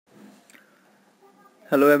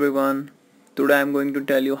Hello everyone. Today I am going to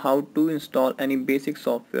tell you how to install any basic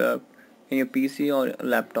software in your PC or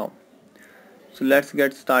laptop. So let's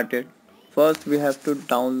get started. First we have to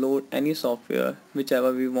download any software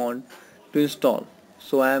whichever we want to install.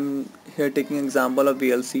 So I am here taking example of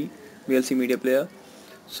VLC media player.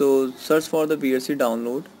 So search for the VLC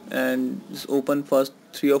download and just open first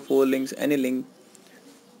 3 or 4 links, any link.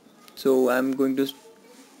 So I am going to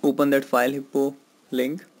open that file hippo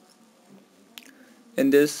link. In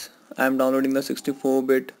this I am downloading the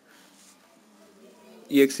 64-bit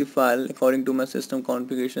exe file according to my system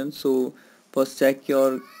configuration. So first check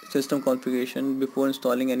your system configuration before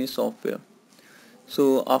installing any software.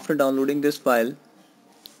 So after downloading this file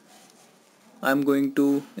I'm going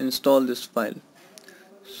to install this file.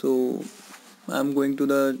 So I'm going to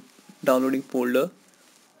the downloading folder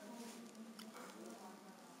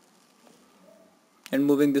and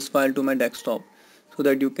moving this file to my desktop so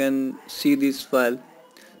that you can see this file.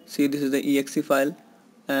 See, this is the exe file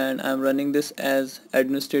and I'm running this as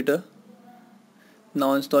administrator.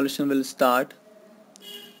 Now installation will start.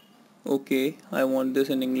 Okay, I want this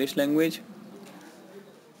in English language.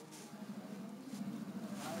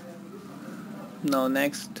 Now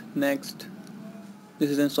next. This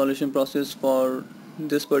is the installation process for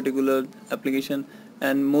this particular application,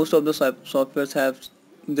 and most of the softwares have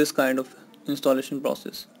this kind of installation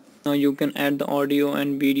process. Now you can add the audio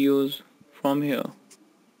and videos from here.